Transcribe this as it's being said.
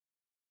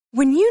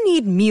When you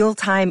need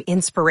mealtime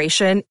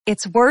inspiration,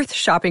 it's worth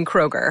shopping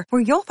Kroger,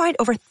 where you'll find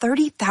over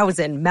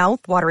 30,000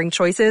 mouth-watering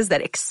choices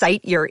that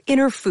excite your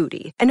inner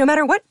foodie. And no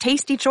matter what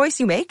tasty choice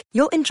you make,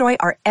 you'll enjoy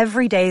our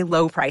everyday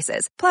low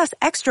prices, plus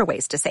extra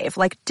ways to save,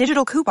 like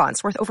digital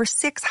coupons worth over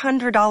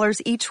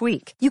 $600 each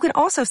week. You can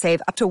also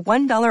save up to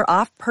 $1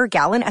 off per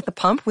gallon at the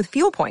pump with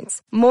fuel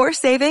points. More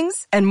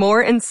savings and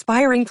more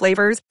inspiring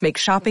flavors make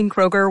shopping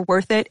Kroger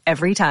worth it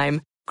every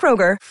time.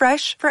 Kroger,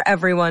 fresh for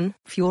everyone.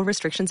 Fuel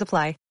restrictions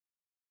apply.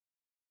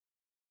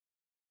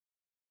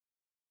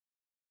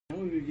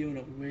 I'm reviewing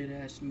a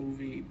weird-ass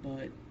movie,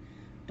 but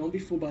don't be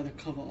fooled by the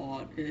cover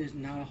art. It is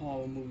not a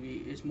horror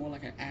movie. It's more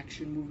like an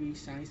action movie,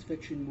 science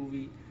fiction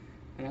movie,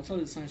 and I'll tell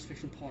you the science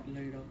fiction part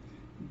later.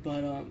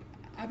 But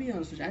I'll be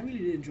honest with you, I really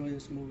did enjoy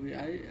this movie.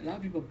 A lot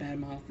of people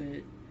badmouth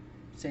it,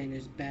 saying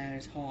it's bad,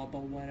 it's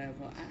horrible,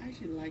 whatever. I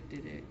actually liked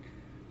it.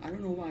 I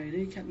don't know why.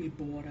 It kept me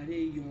bored. I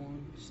didn't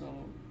yawn, so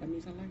that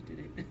means I liked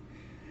it.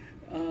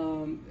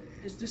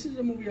 This is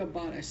a movie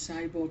about a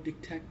cyborg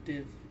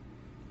detective.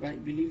 Right,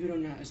 believe it or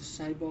not, as a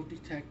cyborg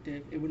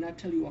detective, it would not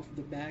tell you off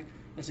the back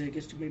until it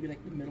gets to maybe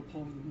like the middle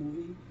part of the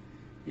movie,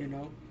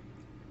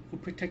 who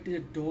protected a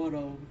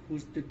daughter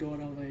who's the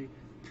daughter of a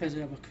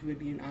president of a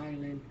Caribbean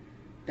island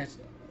that's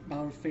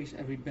about to face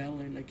a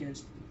rebellion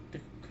against the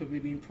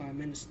Caribbean Prime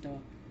Minister.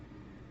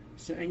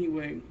 So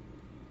anyway,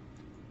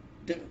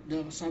 the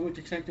cyborg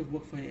detective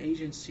worked for an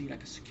agency,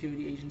 like a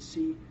security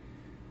agency,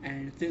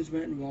 and things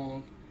went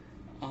wrong.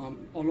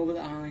 All over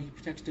the island, he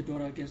protects the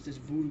daughter against this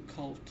voodoo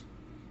cult.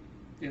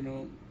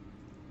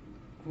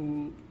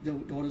 Who the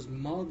daughter's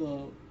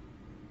mother,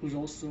 who's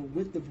also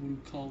with the voodoo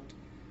cult,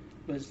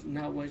 was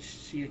not what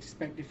she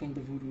expected from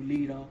the voodoo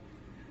leader.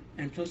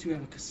 And plus you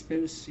have a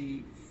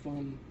conspiracy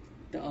from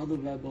the other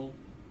rebel.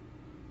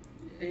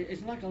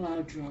 It's like a lot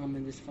of drama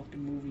in this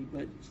fucking movie,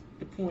 but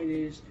the point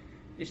is,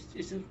 it's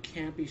so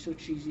campy, so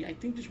cheesy. I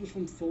think this was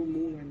from Full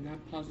Moon, I'm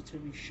not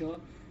positively sure,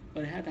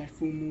 but it had that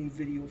Full Moon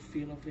video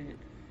feel of it.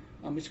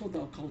 It's called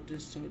The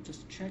Occultist, so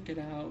just check it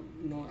out.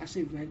 I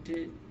say rent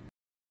it.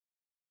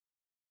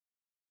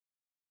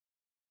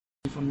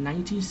 From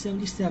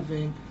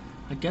 1977,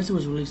 I guess it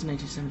was released in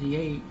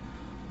 1978,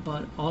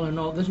 but all in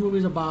all, this movie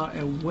is about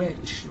a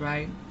witch,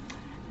 right?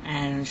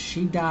 And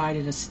she died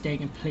at a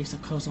stake and placed a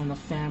curse on the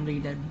family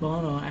that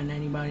burned her and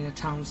anybody in the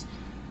towns,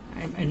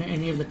 and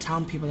any of the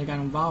town people that got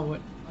involved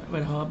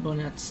with her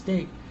burning at the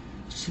stake.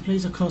 She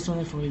placed a curse on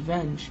it for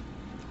revenge.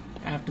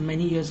 After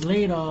many years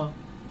later,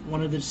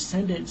 one of the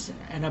descendants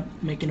ended up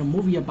making a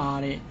movie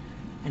about it,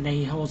 and then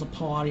he holds a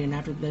party, and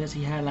after this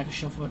he had like a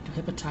show to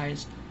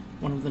hypnotize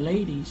one of the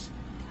ladies.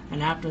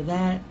 And after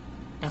that,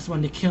 that's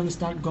when the killings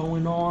start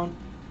going on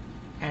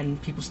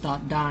and people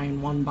start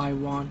dying one by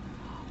one.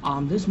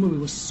 This movie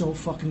was so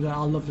fucking good.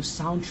 I love the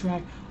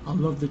soundtrack, I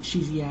love the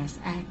cheesy ass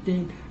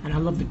acting, and I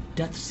love the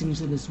death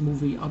scenes in this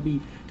movie.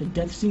 The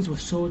death scenes were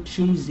so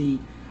cheesy.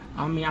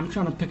 I'm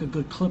trying to pick a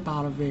good clip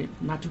out of it,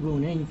 not to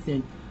ruin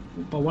anything,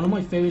 but one of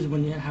my favorites is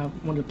when you have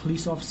one of the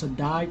police officer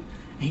died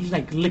and he's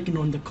like licking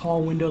on the car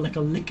window like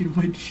a liquid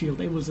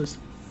windshield. It was just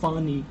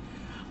funny.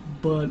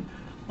 But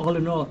all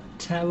in all,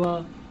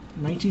 Terror,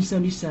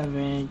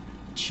 1977.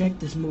 Check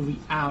this movie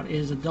out. It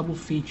is a double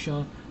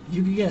feature. If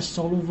you can get a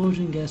solo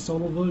version, get a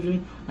solo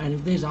version. And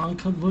if there's an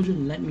uncut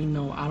version, let me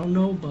know. I don't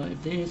know, but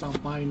if there is, I'll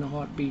buy it in a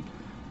heartbeat.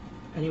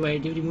 Anyway,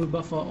 DVD Movie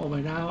Buffer over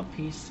and out.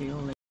 Peace. See you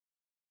later.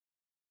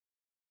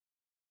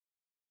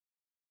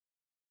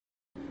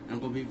 I'm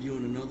going to be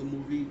reviewing another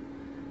movie,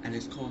 and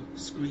it's called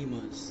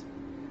Screamers.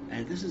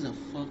 And this is a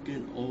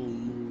fucking old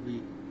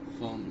movie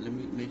from, let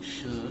me make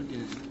sure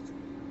again,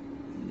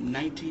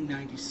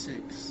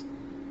 1996.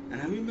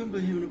 And I remember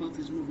hearing about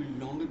this movie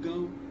long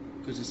ago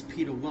because it's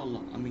Peter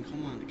Weller. I mean,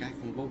 come on, the guy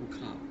from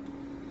RoboCop.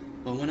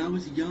 But when I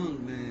was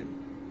young, man,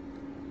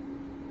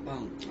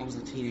 well, I was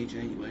a teenager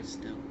anyway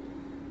still,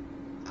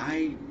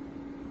 I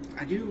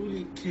didn't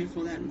really care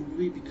for that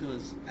movie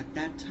because at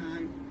that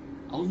time,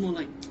 I was more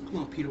like, come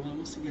on, Peter Weller,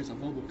 what's he as a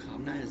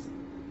RoboCop, not as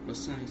a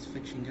science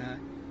fiction guy.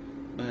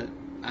 But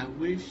I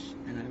wish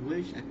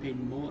I paid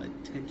more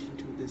attention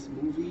to this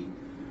movie,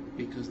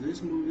 because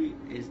this movie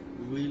is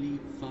really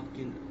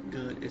fucking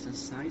good. It's a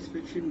science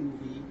fiction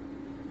movie,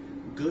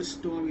 good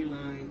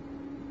storyline.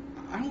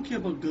 I don't care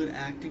about good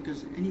acting,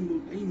 because any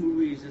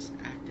movie is just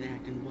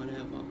acting,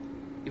 whatever.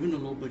 Even a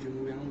low budget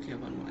movie, I don't care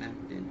about no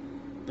acting.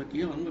 But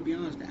yo, I'm gonna be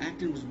honest, the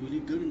acting was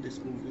really good in this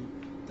movie.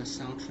 The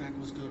soundtrack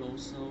was good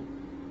also.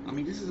 I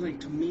mean, this is like,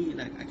 to me,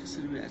 like, I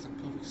consider it as a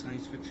perfect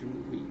science fiction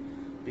movie,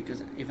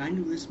 because if I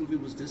knew this movie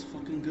was this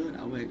fucking good,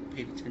 I would have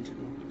paid attention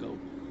long ago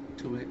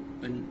to it.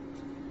 And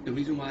the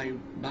reason why I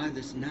buy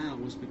this now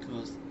was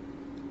because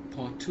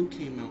Part 2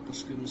 came out for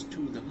Screamers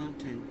 2, The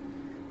Hunting,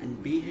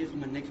 and be here for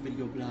my next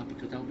video blog,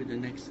 because that'll be the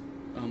next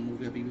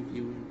movie I'll be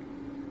reviewing.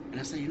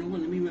 And I said, you know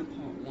what, let me rent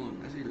Part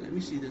 1. I said, let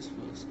me see this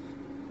first.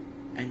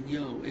 And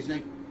yo, it's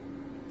like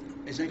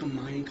a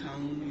mining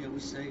colony, I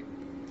would say.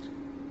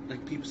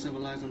 Like, people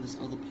civilized on this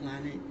other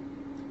planet,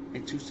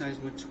 and two sides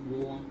went to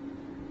war,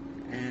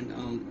 and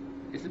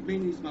it's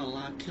mainly about a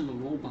lot of killer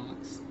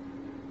robots,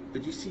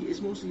 But you see,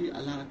 it's mostly a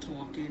lot of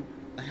talking.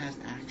 It has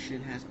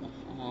action, has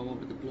a horror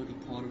with the bloody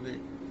part of it.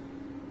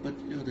 But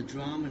the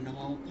drama and the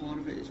horror part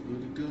of it is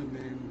really good,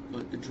 man.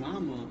 But the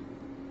drama,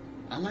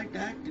 I like the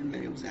acting,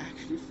 man. It was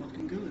actually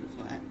fucking good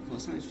for a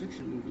science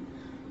fiction movie.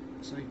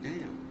 It's like,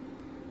 damn.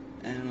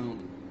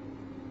 And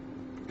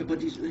but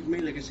these,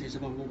 mainly, like I said, it's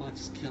about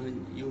robots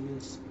killing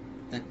humans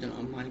that the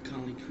Almighty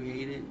Connolly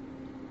created.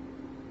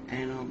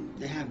 And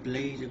they have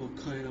blades, they go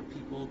cutting up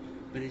people.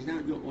 But it's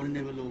not your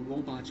ordinary little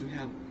robots. You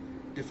have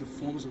different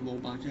forms of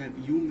robots. You have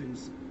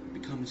humans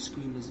becoming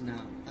screamers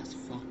now. That's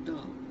fucked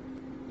up.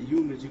 The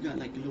humans, you got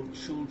like little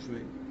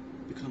children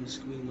becoming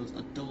screamers,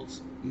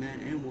 adults, man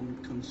and woman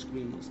becoming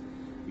screamers.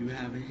 You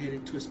have a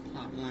hidden twist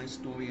plotline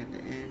story at the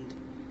end,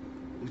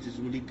 which is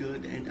really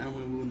good. And I don't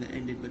want to ruin the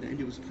ending, but the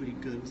ending was pretty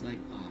good. It was like,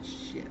 oh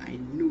shit, I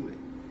knew it.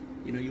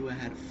 You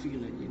had a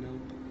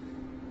feeling,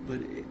 But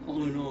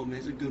all in all, man,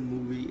 it's a good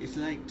movie. It's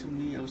like, to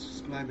me, I would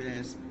describe it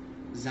as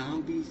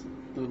zombies,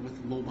 but with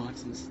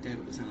robots instead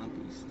of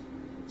zombies.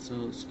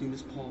 So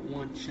Screamers Part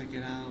 1, check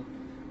it out.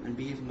 And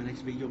be here for my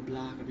next video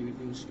blog. I'll be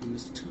reviewing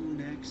Screamers 2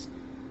 next.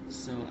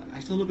 So I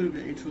saw a little bit of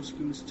the intro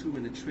Screamers 2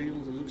 in the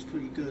trailers. It looks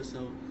pretty good,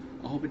 so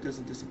I hope it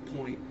doesn't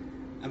disappoint.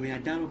 I mean, I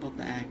doubt about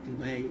the acting,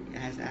 but hey, it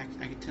has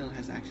I can tell it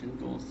has action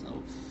goals.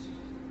 So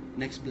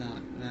next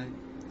blog, right?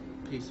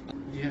 Peace.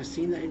 If you have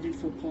seen the ending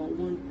for Part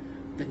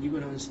 1, then you're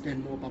gonna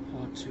understand more about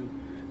Part 2.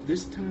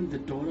 This time, the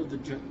daughter of the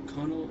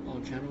colonel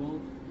or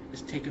general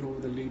is taking over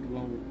the lead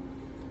role,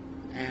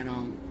 and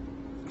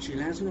she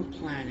lands on a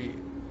planet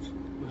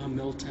with her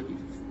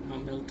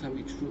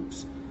military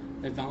troops.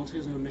 They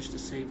volunteers on a mission to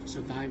save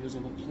survivors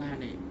of a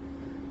planet.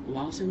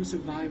 While saving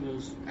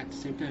survivors, at the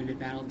same time they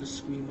battle the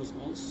Screamers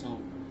also.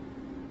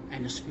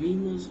 And the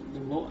Screamers,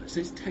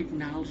 since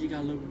technology got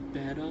a little bit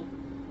better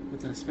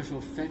with the special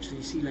effects, so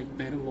you see like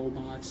better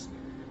robots.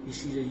 You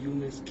see the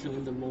humans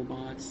killing the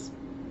robots.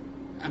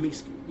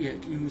 Humans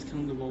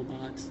killing the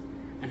robots,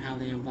 and how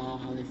they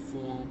evolve, how they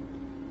form,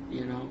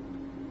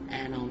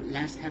 And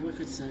Lance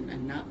Henriksen,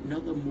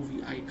 another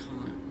movie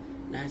icon.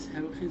 Lance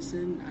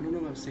Henriksen, I don't know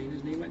if I'm saying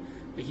his name right,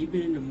 but he's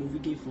been in the movie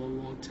game for a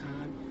long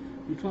time.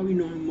 You probably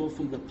know him more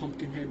from the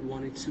Pumpkinhead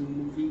 1 and 2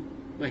 movie,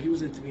 but he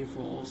was interviewing for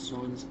All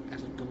Sons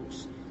as a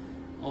ghost.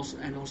 Also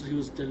he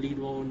was the lead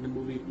role in the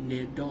movie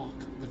Near Dark,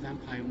 the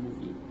vampire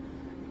movie.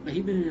 But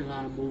he's been in a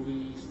lot of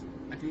movies.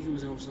 I think he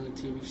was also in a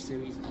TV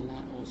series a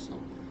lot also.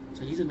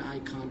 So he's an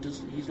icon.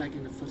 He's like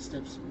in the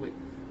footsteps with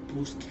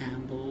Bruce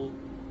Campbell,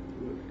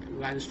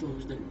 Ryder Strong,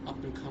 who's the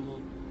up-and-comer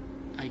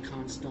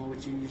icon star,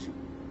 which you usually...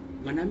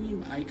 When I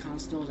mean icon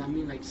stars, I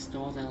mean like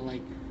stars that are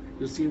like,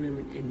 you'll see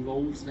them in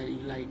roles that you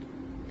like,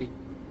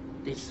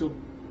 they're so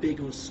big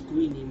on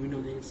screen, even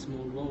though they're in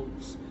small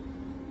roles.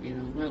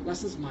 Well,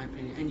 that's just my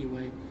opinion.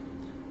 Anyway,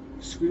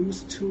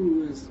 Screamers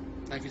 2 is,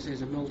 like I said,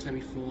 is a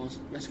military force,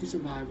 rescue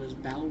survivors,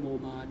 battle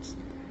robots,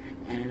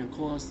 and of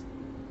course,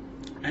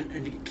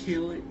 and the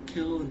kill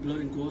and blood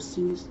and gore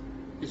scenes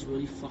is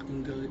really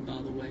fucking good,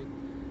 by the way.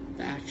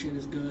 The action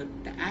is good.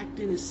 The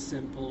acting is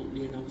simple,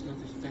 it's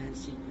nothing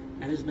fancy.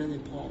 And it's better than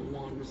Part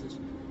 1, which is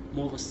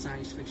more of a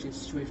science fiction,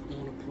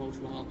 straight-on approach,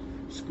 while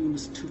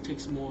Screamers 2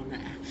 takes more an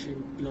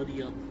action,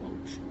 bloody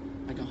approach,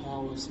 like a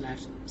horror /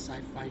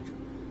 sci-fi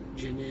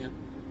genre,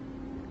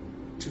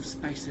 to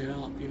spice it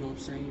up, you know what I'm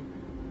saying?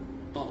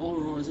 But all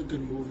in all, it's a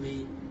good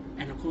movie.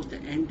 And of course, the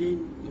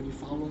ending, when you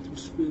follow through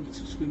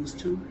Screamers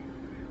 2,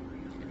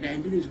 the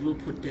ending is real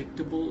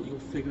predictable. You'll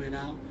figure it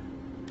out.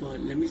 But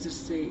let me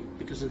just say,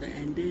 because of the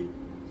ending,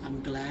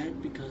 I'm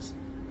glad, because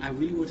I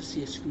really want to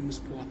see a Screamers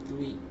Part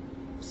 3.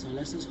 So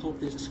let's just hope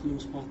there's a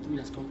Screamers Part 3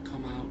 that's going to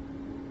come out.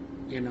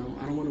 I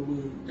don't want to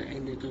ruin the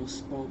ending, going to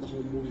spoil the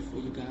whole movie for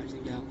you guys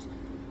and gals.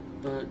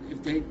 But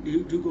if they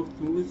do go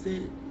through with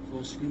it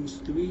for Screamers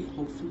 3,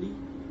 hopefully,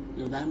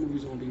 that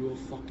movie's going to be real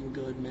fucking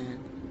good, man.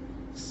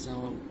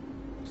 So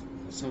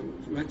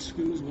rent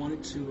Screamers 1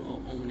 and 2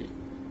 or own it.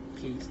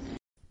 Peace.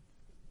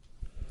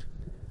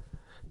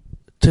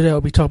 Today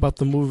I'll be talking about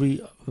the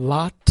movie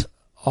Lot,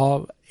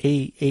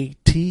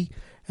 R-A-A-T,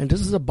 and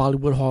this is a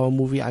Bollywood horror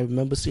movie I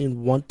remember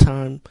seeing one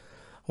time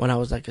when I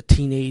was like a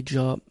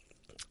teenager,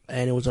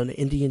 and it was on the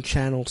Indian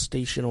channel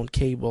station on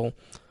cable,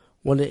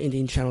 one of the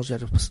Indian channels you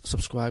had to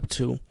subscribe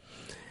to.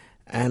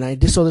 And I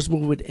just saw this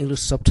movie with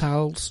English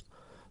subtitles,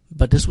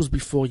 but this was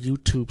before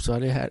YouTube, so I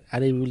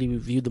didn't really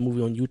review the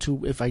movie on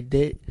YouTube. If I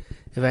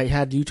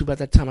had YouTube at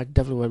that time, I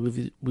definitely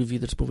would review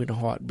this movie in a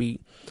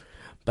heartbeat.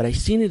 But I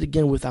seen it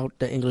again without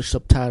the English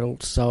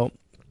subtitles, so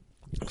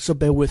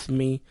bear with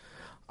me.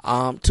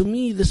 To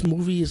me, this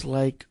movie is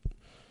like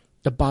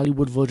the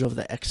Bollywood version of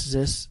The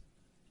Exorcist,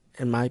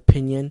 in my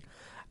opinion.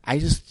 I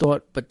just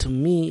thought, but to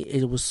me,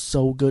 it was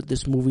so good,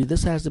 this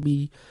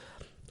movie.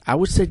 I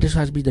would say this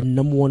has to be the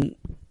number one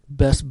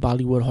best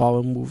Bollywood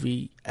horror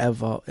movie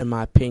ever, in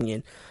my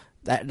opinion.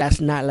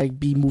 That's not like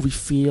B-movie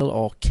feel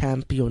or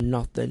campy or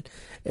nothing.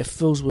 It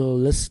feels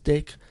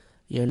realistic,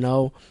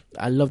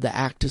 I love the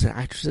actors and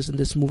actresses in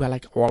this movie. I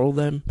like all of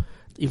them,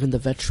 even the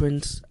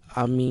veterans.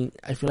 I mean,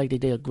 I feel like they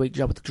did a great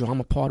job with the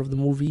drama part of the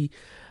movie.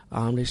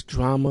 There's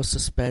drama,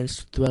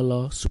 suspense,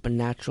 thriller,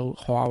 supernatural,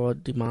 horror,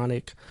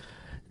 demonic.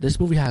 This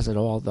movie has it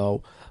all,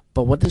 though.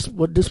 But what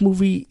this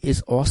movie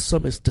is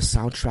awesome is the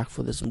soundtrack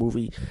for this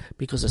movie,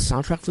 because the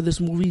soundtrack for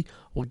this movie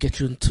will get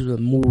you into the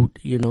mood.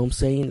 You know what I'm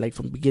saying? Like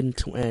from beginning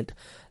to end,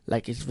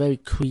 like it's very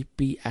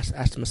creepy as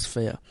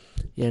atmosphere.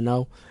 You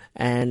know,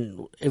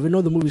 and even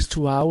though the movie's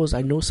 2 hours,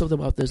 I know something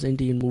about this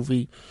Indian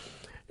movie.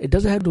 It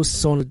doesn't have no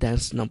song or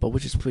dance number,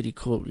 which is pretty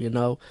cool. You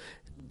know,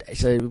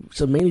 so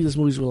mainly this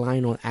movie's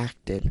relying on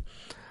acting.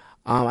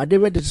 I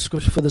did read the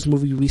description for this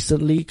movie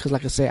recently because,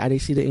 like I said, I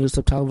didn't see the English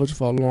subtitle version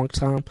for a long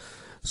time.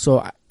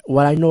 So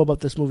what I know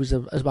about this movie is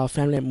about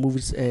family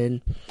movies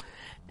and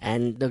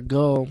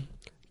the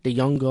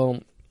young girl,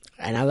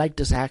 and I like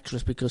this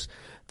actress because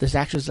this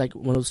actress is like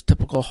one of those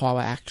typical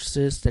horror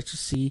actresses that you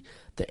see,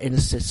 the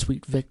innocent,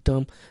 sweet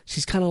victim.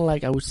 She's kind of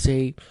like, I would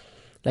say,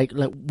 like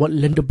what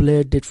Linda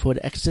Blair did for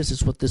The Exorcist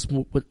is what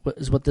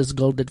this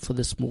girl did for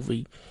this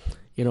movie.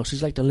 You know,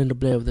 she's like the Linda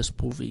Blair of this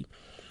movie,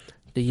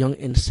 the young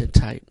innocent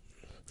type.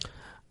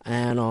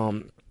 And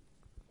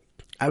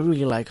I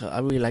really like her. I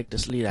really like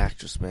this lead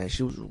actress, man.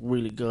 She was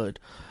really good.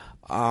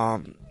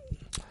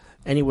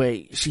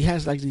 Anyway, she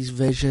has like these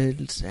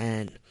visions,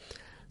 and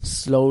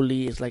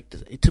slowly it's like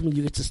to me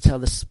you get to tell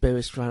the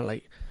spirit's trying to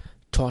like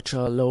torture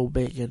her a little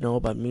bit, you know.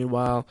 But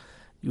meanwhile,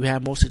 you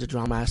have mostly the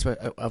drama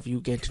aspect of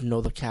you getting to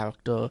know the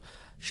character.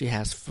 She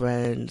has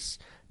friends.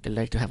 They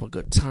like to have a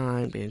good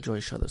time. They enjoy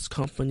each other's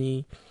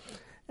company.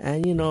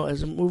 And, you know,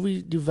 as the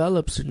movie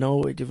develops, you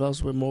know, it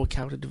develops with more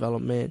character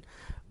development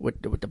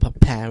with the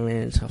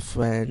parents, her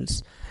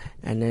friends.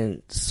 And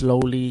then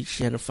slowly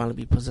she had to finally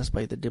be possessed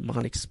by the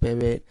demonic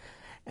spirit.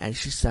 And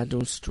she started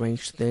doing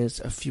strange things.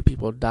 A few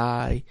people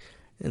die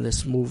in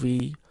this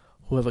movie.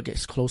 Whoever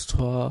gets close to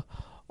her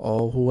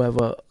or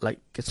whoever, like,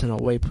 gets in her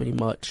way pretty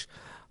much.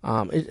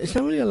 It's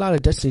not really a lot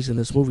of destinies in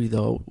this movie,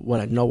 though, what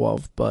I know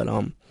of. But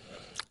I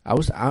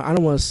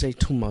don't want to say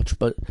too much,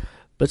 but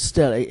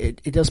still,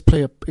 it does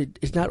play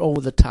it's not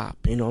over the top,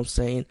 you know what I'm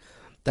saying?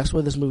 That's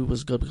why this movie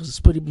was good, because it's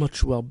pretty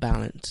much well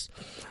balanced.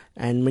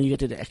 And when you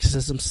get to the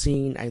exorcism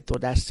scene, I thought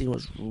that scene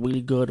was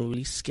really good and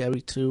really scary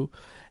too.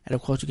 And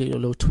of course, you get your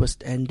little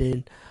twist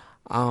ending.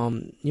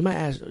 You might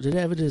ask, did they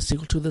ever do a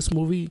sequel to this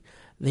movie?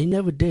 They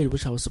never did,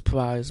 which I was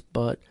surprised.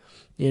 But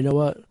you know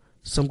what?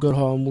 Some good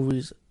horror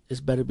movies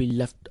is better be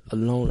left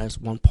alone as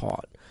one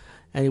part.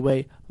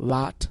 Anyway,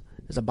 Rot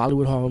is a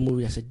Bollywood horror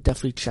movie. I said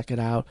definitely check it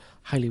out.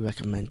 Highly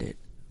recommend it.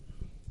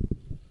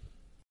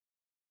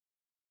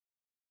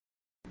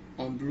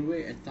 On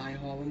Blu-ray, a Thai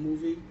horror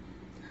movie.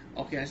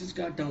 Okay, I just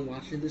got done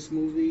watching this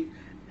movie,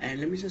 and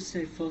let me just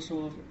say, first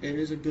off, it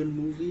is a good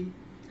movie.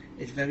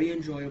 It's very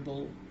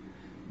enjoyable,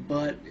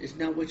 but it's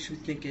not what you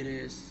think it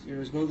is. You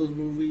know, it's one of those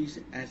movies,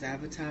 as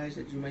advertised,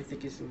 that you might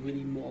think it's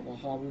really more of a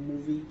horror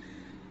movie.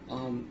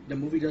 The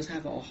movie does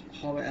have a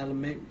horror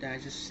element that I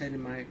just said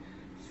in my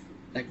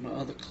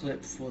other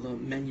clip for the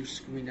menu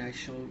screen that I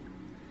showed,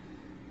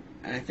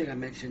 and I think I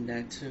mentioned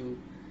that too.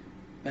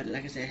 But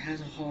like I said, it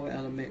has a horror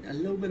element, a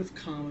little bit of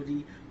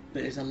comedy,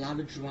 but there's a lot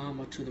of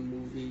drama to the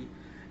movie.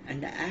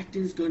 And the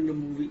acting is good in the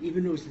movie,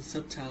 even though it's in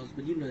subtitles,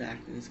 but you know the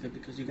acting is good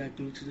because you got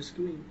glued to the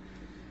screen.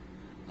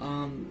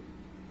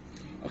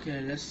 Okay,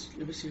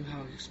 let me see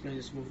how I explain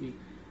this movie.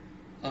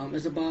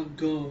 It's about a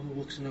girl who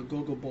works in a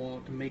go-go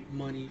bar to make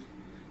money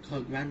because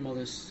her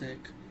grandmother's sick.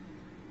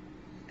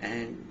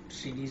 And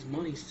she needs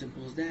money,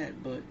 simple as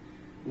that. But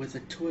with a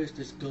twist,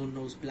 this girl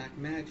knows black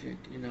magic,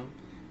 you know.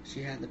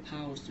 She had the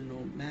powers to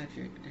know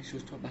magic that she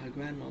was taught by her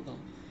grandmother.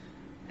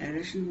 And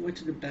then she went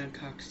to the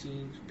Bangkok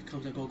scene,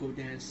 becomes a go-go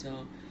dancer.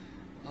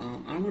 I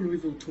don't want to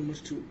reveal too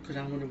much because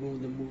I don't want to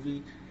ruin the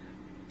movie.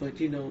 But,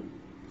 you know,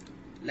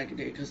 like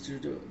it goes to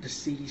the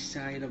city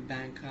side of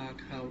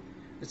Bangkok, how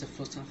it's the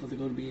first time for the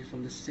girl to be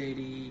from the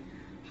city,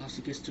 how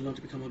she gets to learn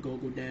to become a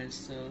go-go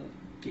dancer,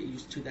 get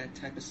used to that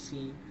type of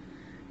scene,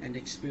 and the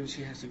experience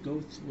she has to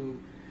go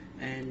through.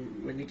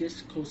 And when it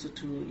gets closer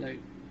to, like,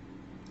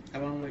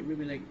 around, like,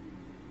 maybe, like,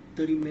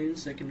 30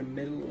 minutes, like in the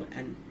middle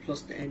and plus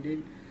the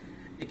ending,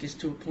 it gets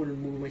to a point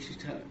in the movie where she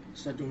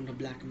start doing the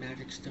black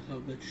magics to her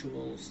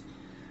rituals,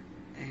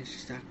 and she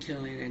start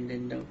killing, and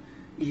then the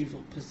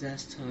evil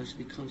possessed her. She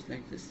becomes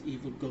like this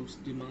evil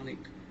ghost, demonic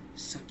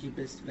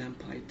succubus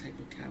vampire type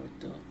of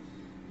character,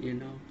 you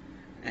know.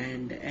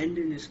 And the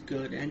ending is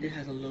good. The ending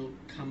has a little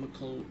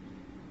comical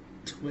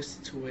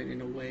twist to it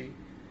in a way,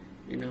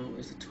 you know.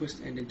 It's a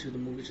twist ending to the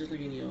movie, just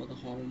like any other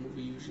horror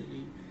movie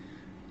usually.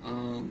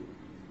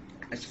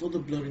 As for the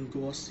blood and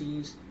gore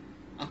scenes,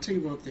 I'll tell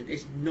you one thing,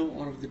 it's no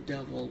Art of the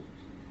Devil.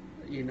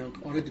 You know,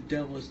 Art of the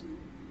Devil is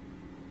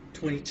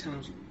 20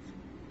 times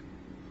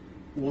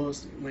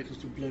worse when it comes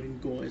to blood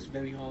and gore. It's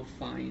very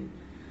horrifying.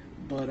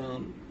 But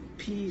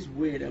P is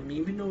weird. I mean,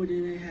 even though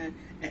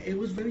it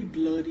was very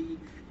bloody,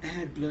 it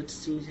had blood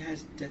scenes, it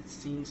has death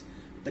scenes,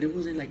 but it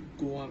wasn't like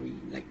gory,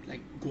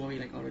 like gory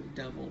like Art of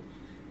the Devil.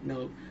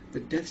 No, the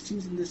death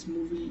scenes in this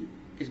movie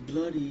is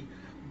bloody,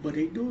 but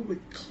they do it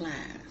with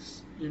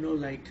class. You know,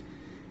 like,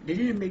 they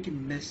didn't make it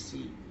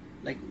messy,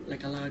 like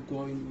a lot of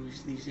gory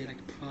movies these days,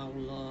 like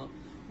Prowler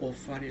or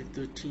Friday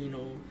the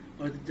 13th,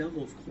 or the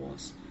devil, of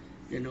course.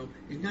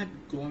 It's not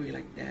gory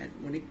like that.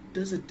 When it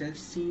does a death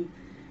scene,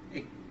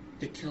 it,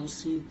 the kill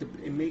scene,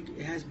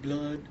 it has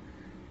blood.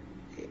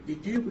 They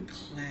did it with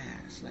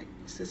class, like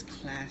it says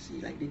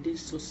classy, like they did it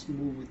so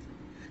smooth.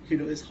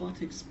 It's hard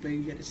to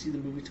explain. You got to see the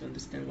movie to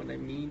understand what I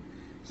mean.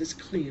 It's just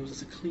clean. It was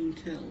just a clean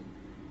kill,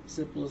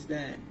 simple as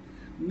that.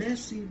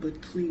 Messy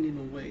but clean in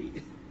a way.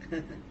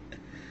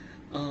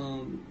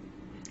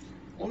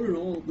 All in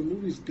all, the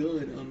movie's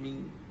good. I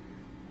mean,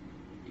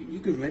 you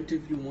can rent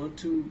it if you want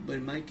to, but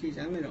in my case,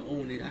 I rather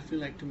own it. I feel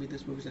like to me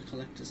this movie's a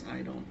collector's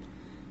item,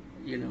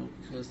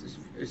 because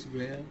it's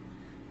rare.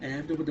 And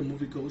after what the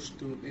movie goes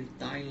through in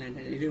Thailand,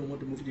 and they didn't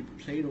want the movie to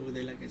be played over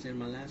there, like I said in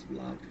my last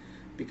vlog,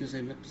 because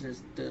it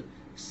represents the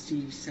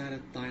seedy side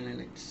of Thailand,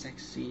 like the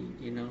sex scene,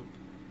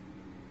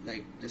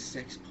 like the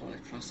sex part,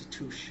 like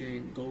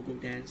prostitution, go-go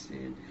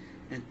dancing,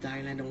 and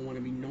Thailand don't want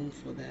to be known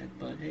for that,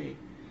 but hey,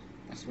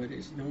 that's what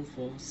it's known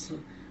for. So,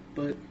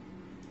 but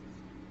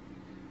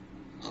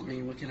I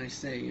mean, what can I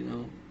say,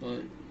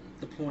 But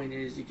the point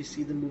is, you can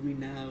see the movie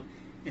now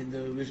in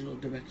the original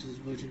director's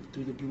version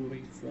through the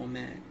Blu-ray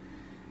format,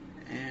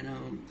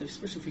 and the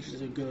special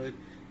features are good,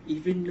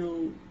 even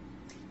though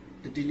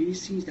the deleted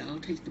scenes, the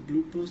outtakes, the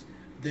bloopers,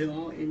 they're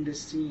all in the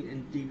scene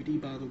in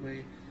DVD, by the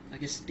way,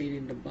 like it's stated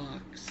in the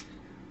box.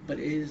 But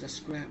it is a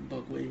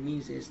scrapbook. What it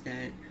means is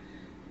that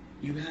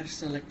you have to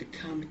select the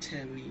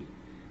commentary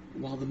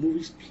while the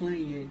movie's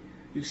playing.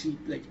 You see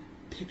like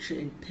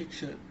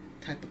picture-in-picture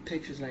type of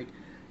pictures, like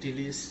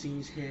deleted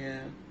scenes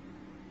here,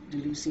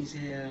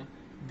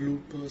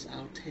 bloopers,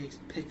 outtakes,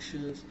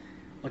 pictures,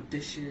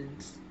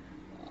 auditions,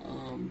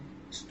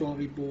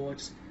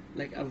 storyboards,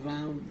 like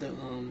around the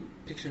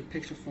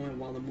picture-in-picture format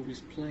while the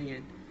movie's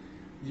playing.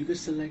 You can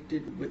select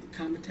it with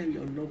commentary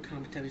or no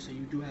commentary, so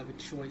you do have a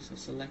choice of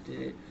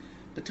selecting it.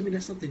 But to me,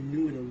 that's something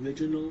new and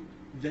original,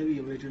 very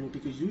original,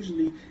 because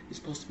usually it's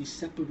supposed to be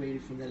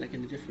separated from that, like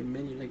in a different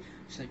menu. Like you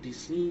select these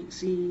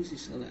scenes, you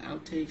select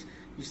outtakes,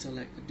 you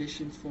select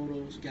audition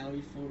photos,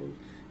 gallery photos,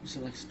 you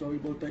select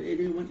storyboard. But it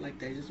didn't went like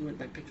that. It just went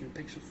by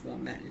picture-in-picture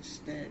format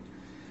instead.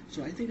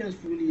 So I think that's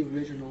really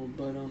original.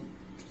 But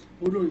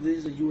although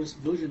there's a U.S.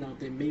 version out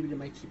there, maybe they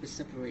might keep it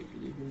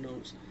separately. Who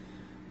knows?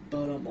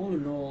 But all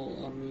in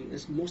all, I mean,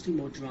 it's mostly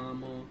more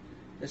drama.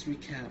 Let's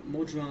recap.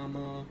 More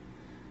drama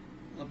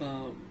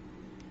about,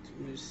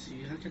 let me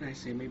see, how can I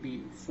say,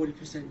 maybe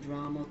 40%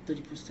 drama,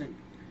 30%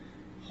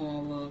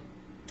 horror,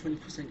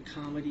 20%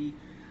 comedy.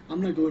 I'm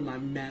not going by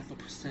math or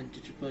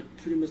percentage, but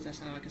pretty much that's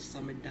how I can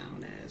sum it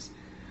down as.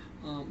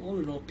 All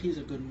in all, P is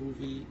a good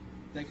movie.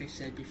 Like I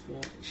said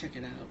before, check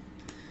it out.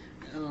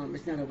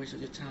 It's not a waste of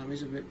your time.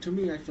 To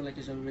me, I feel like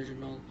it's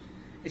original.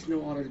 It's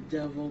no Art of the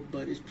Devil,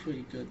 but it's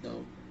pretty good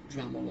though,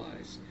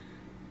 drama-wise.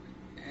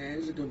 And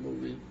it's a good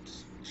movie.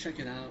 Just check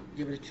it out,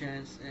 give it a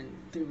chance, and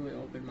think with an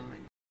open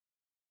mind.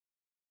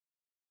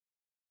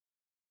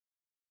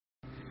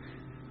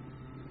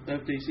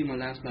 After you see my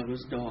last vlog,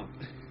 was dark.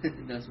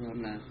 That's why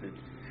I'm laughing.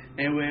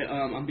 Anyway,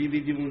 I'll be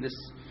reviewing this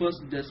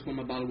first disc from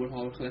my Bollywood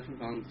Horror Collection,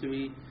 Volume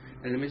 3.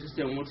 And let me just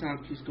say one more time,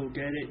 please go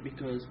get it,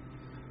 because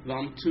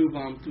Volume 2,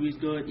 Volume 3 is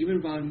good.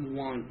 Even Volume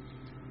 1.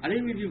 I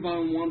didn't review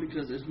Volume 1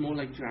 because it's more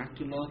like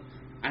Dracula.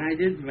 And I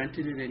did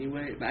rented it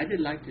anyway, but I did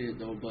like it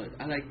though, but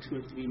I like 2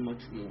 and 3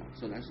 much more.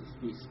 So that's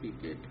just me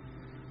speaking.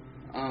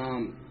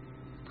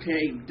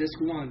 Okay,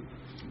 disc 1.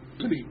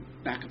 Let me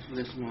back up for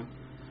this one.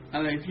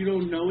 If you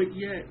don't know it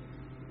yet,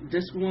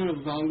 disc 1 of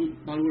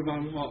Bollywood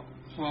Volume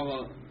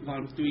Horror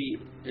Volume 3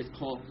 is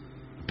called,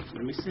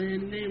 let me say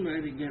the name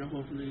right again,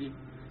 hopefully,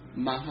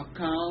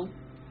 Mahakal.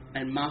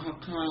 And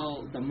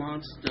Mahakal, the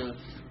monster,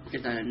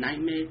 is a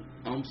Nightmare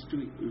on Elm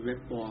Street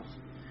ripoff.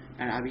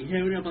 And I've been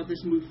hearing about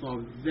this movie for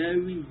a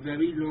very,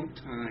 very long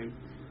time.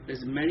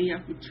 There's many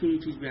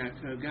opportunities where I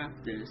could have got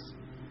this,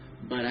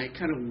 but I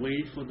kind of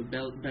waited for the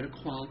better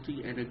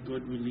quality and a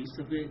good release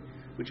of it,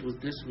 which was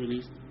this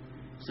release,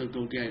 so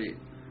go get it.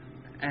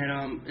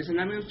 And it's a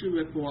Nightmare on Elm Street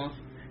ripoff,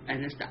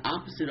 and it's the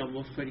opposite of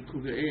what Freddy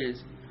Krueger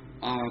is.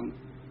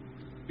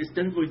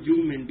 Instead of a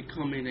human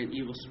becoming an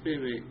evil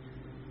spirit,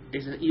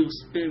 it's an evil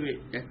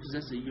spirit that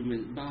possesses a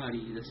human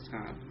body this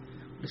time.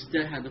 But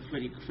still had the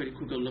Freddy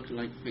Krueger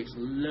look-alike face,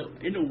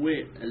 in a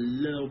way, a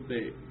little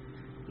bit.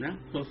 Not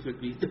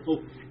perfectly,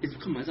 though. It's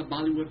a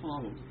Bollywood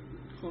horror.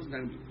 Of course, it's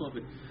not gonna be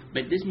perfect.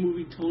 But this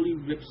movie totally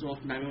rips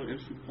off Nightmare on Elm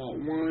Street Part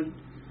 1,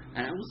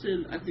 and I would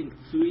say, I think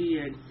 3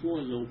 and 4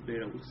 a little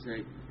bit, I would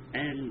say,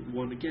 and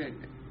 1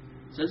 again.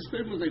 So this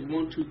film was like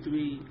 1, 2,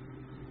 3,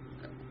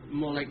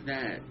 more like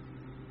that.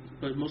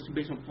 But mostly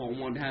based on Part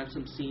 1. They have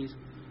some scenes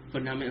for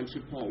Nightmare on Elm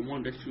Street Part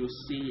 1 that you'll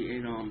see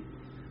in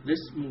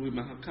this movie,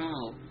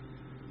 Mahakal,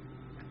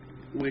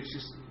 which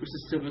is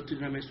similar to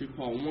Nightmare on Elm Street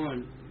Part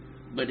 1,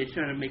 but they're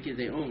trying to make it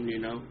their own,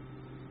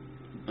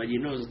 But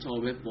it's a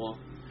total ripoff.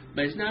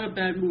 But it's not a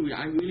bad movie.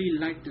 I really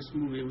liked this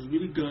movie. It was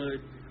really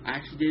good. I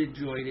actually did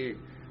enjoy it,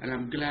 and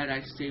I'm glad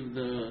I saved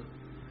the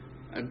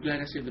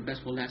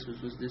best for last,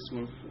 which was this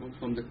one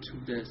from the 2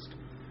 discs.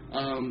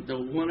 The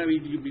one I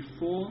reviewed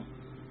before,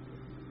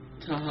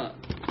 Taha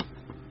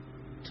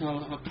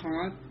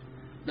Khan,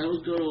 That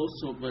was good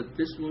also, but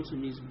this one to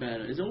me is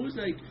better. It's always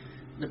like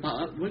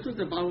what was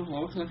the Bible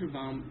Horror Collection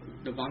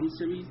the Volume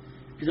series?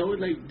 It's always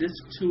like disc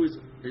 2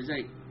 is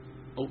like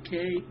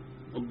okay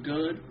or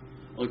good,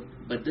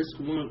 but this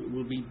one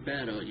will be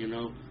better. You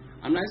know,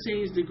 I'm not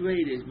saying it's the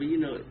greatest, but you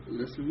know,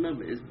 let's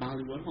remember it's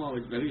Bollywood horror.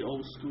 It's very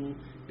old school.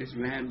 It's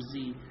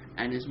Ramsey,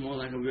 and it's more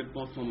like a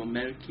ripoff from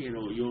American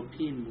or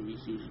European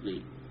movies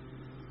usually.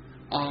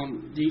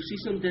 Do you see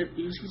some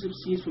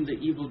scenes from The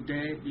Evil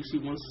Dead? Do you see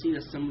one scene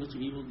that's similar to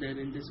Evil Dead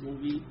in this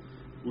movie,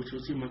 which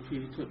was in my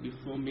preview clip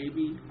before?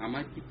 Maybe I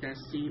might pick that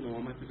scene, or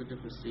I might pick a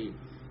different scene.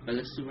 But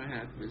let's see what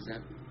happens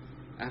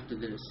after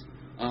this.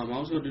 I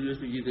was gonna do this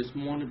review this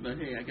morning, but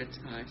hey, I got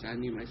tired, so I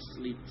need my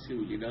sleep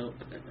too. You know,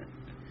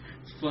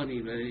 it's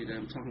funny, right? That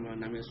I'm talking about a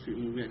Nightmare Street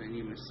movie and I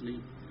need my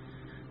sleep.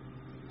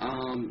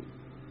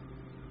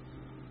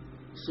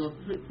 So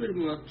pretty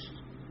much,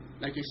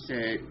 like I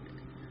said,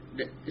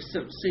 it's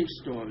the same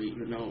story,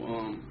 you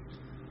know.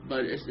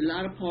 But it's a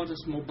lot of parts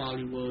are more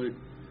Bollywood,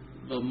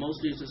 but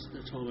mostly it's just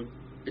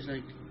it's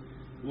like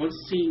one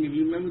scene. If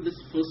you remember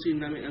this first scene in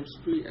Nightmare on Elm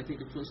Street, I think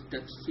the first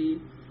death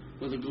scene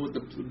was the girl with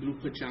the blue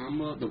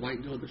pajama, the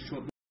white girl, the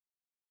short.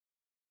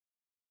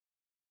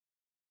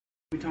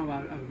 We talking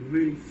about a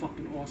really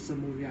fucking awesome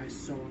movie I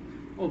saw.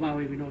 Oh, by the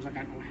way, we know I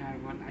got no hair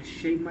on. I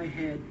shaved my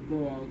head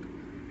bald,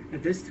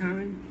 and this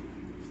time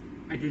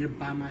I did it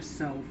by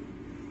myself.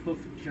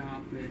 Perfect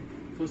job, man.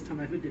 First time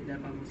I ever did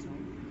that by myself.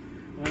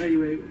 Well,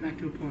 anyway, back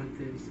to important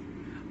things.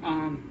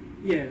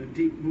 Yeah,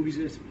 deep movies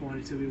are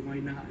disappointing to me. Why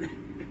not?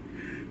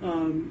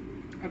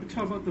 I've been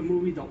talking about the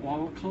movie The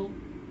Oracle.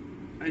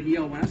 And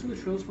yo, when I saw the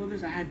trailers for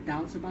this, I had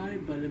doubts about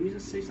it. But let me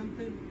just say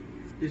something.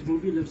 This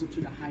movie lives up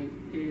to the hype.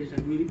 It is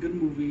a really good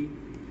movie.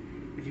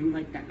 If you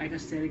like that, like I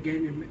said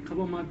again in a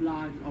couple of my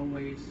blogs,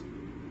 always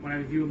when I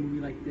review a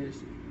movie like this,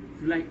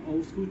 if you like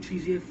old school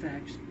cheesy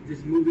effects,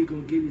 this movie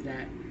gonna give you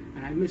that.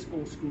 And I miss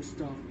old school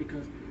stuff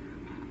because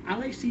I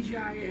like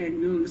CGI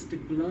and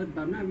realistic blood,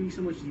 but I'm not really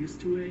so much used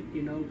to it,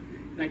 you know,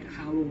 like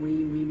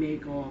Halloween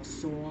remake or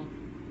Saw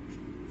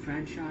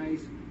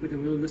franchise with the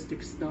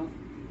realistic stuff.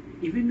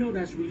 Even though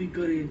that's really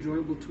good and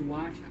enjoyable to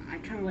watch, I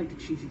kind of like the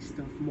cheesy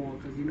stuff more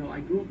because, you know, I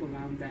grew up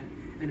around that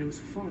and it was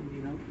fun,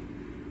 you know.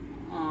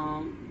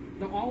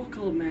 The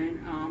Oracle, man,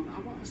 I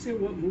want to say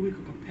what movie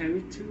could compare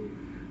it to.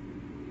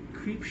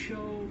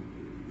 Creepshow,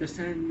 The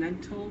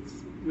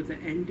Silentals, with the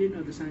ending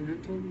of the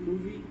Silent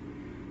movie,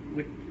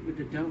 with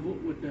the devil,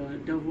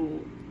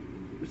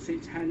 with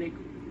satanic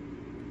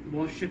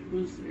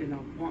worshippers in an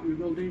apartment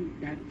building.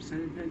 That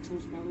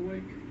Silentals, by the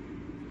way,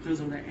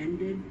 because of the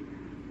ending.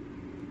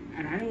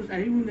 And I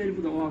didn't relate it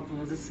with the Oracle.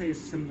 I'll just say it's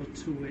similar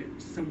to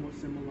it, somewhat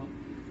similar.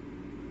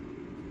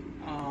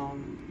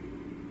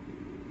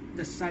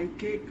 The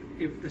Psychic,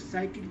 if the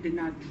Psychic did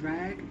not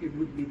drag, it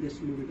would be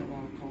this movie, The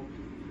Oracle,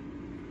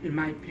 in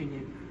my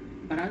opinion.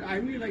 But I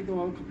really like The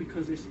Oracle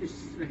because it's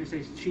like I say,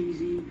 it's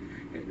cheesy.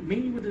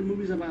 Mainly with the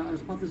movies about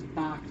this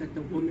box that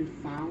the woman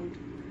found,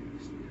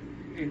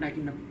 in like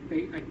in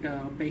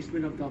the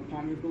basement of the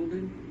apartment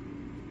building,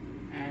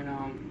 and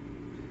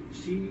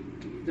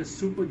the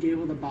super gave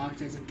her the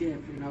box as a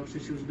gift, you know,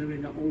 since she was living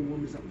in the old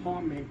woman's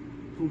apartment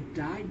who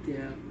died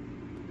there,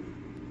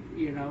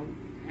 you know.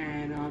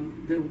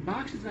 And the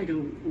box is like a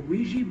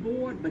Ouija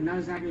board, but not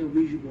exactly a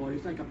Ouija board.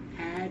 It's like a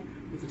pad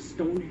with a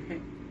stone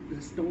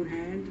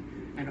hand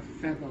and a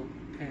feather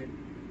pen,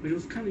 but it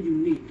was kind of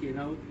unique, you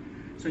know.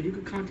 So you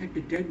could contact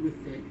the dead with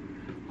it.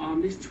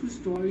 There's two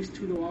stories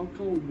to the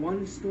Oracle.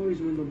 One story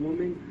is when the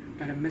woman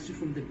got a message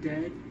from the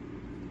dead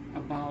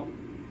about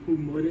who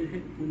murdered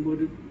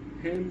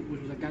him,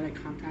 which was a guy that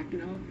contacted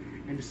her.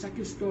 And the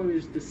second story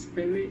is the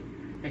spirit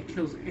that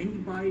kills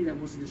anybody that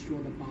wants to destroy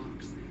the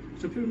box.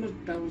 So pretty much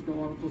that was the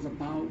Oracle's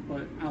about.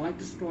 But I like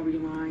the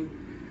storyline.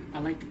 I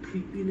like the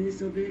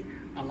creepiness of it.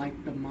 I like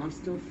the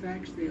monster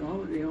effects. They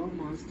are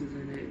monsters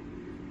in it.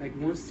 Like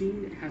one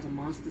scene has a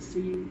monster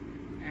scene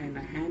and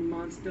a hand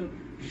monster.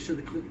 You show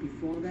the clip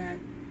before that.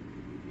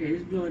 It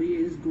is bloody,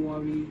 it is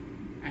gory,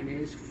 and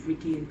it is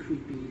freaky and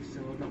creepy. So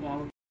the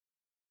Oracle.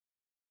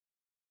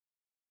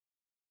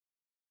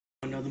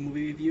 Another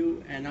movie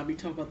review, and I'll be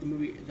talking about the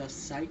movie The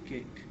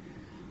Psychic.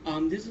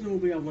 This is a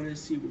movie I wanted to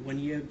see 1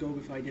 year ago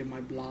before I did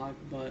my blog,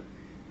 but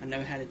I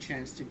never had a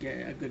chance to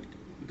get a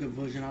good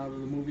version out of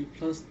the movie.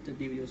 Plus, the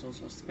DVD was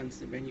also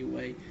expensive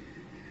anyway.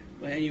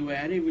 But anyway,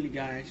 I didn't really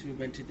actually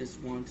rented this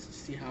once to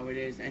see how it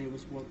is, and it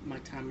was worth my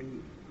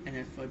time and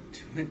effort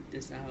to rent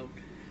this out.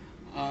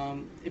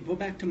 It brought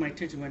back to my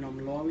attention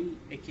when Laurie,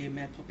 aka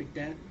Mad Puppet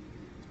Death,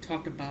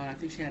 talked about. I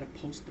think she had a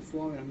poster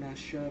for it. I'm not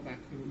sure if I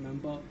could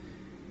remember.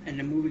 And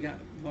the movie got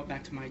brought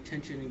back to my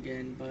attention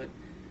again, but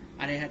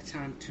I didn't have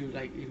time to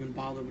like even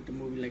bother with the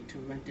movie, like to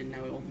rent it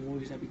now. All the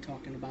movies I'll be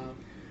talking about.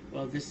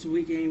 Well, this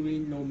week ain't really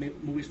no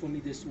movies for me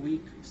this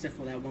week, except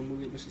for that one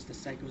movie, which is The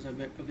Psychic, was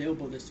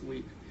available this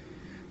week.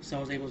 So I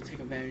was able to take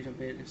advantage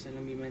of it and said,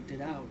 let me rent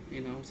it out,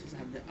 you know, since I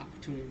have the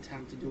opportunity and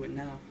time to do it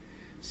now.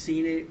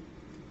 Seeing it,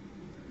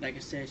 like I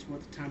said, it's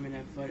worth the time and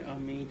effort. I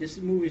mean, this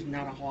movie is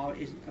not a horror,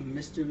 it's a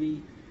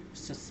mystery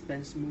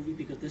suspense movie,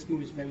 because this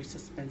movie is very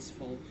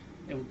suspenseful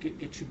It would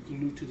get you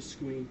glued to the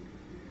screen,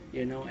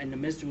 you know. And the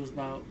mystery was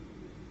about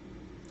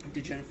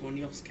the Jennifer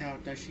O'Neill's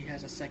character. She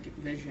has a second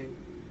vision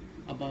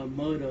about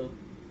murder,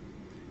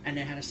 and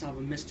they had to solve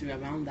a mystery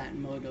around that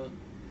murder.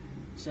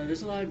 So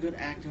there's a lot of good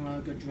acting, a lot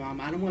of good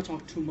drama. I don't want to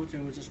talk too much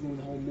and we'll just ruin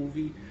the whole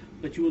movie,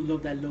 but you will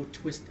love that little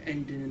twist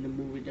ending in the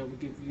movie that will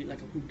give you like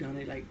a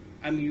whodunit. Like,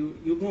 I mean,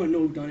 you're going to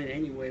know whodunit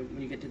anyway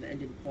when you get to the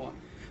ending part,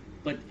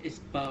 but it's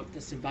about the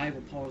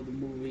survival part of the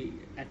movie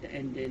at the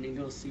ending, and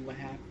you'll see what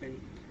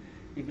happened.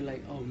 You'd be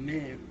like, oh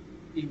man.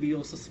 You'd be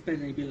all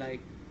suspended, and you'd be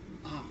like,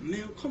 oh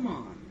man, come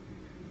on.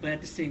 But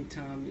at the same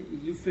time,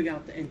 you figure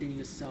out the ending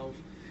yourself.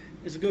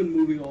 It's a good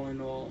movie all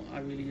in all. I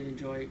really did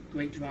enjoy it.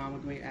 Great drama,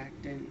 great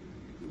acting.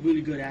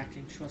 Really good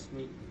acting, trust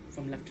me,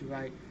 from left to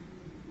right.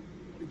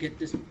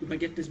 If I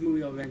get this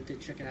movie or rent it,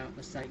 check it out,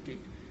 The Psychic.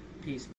 Peace.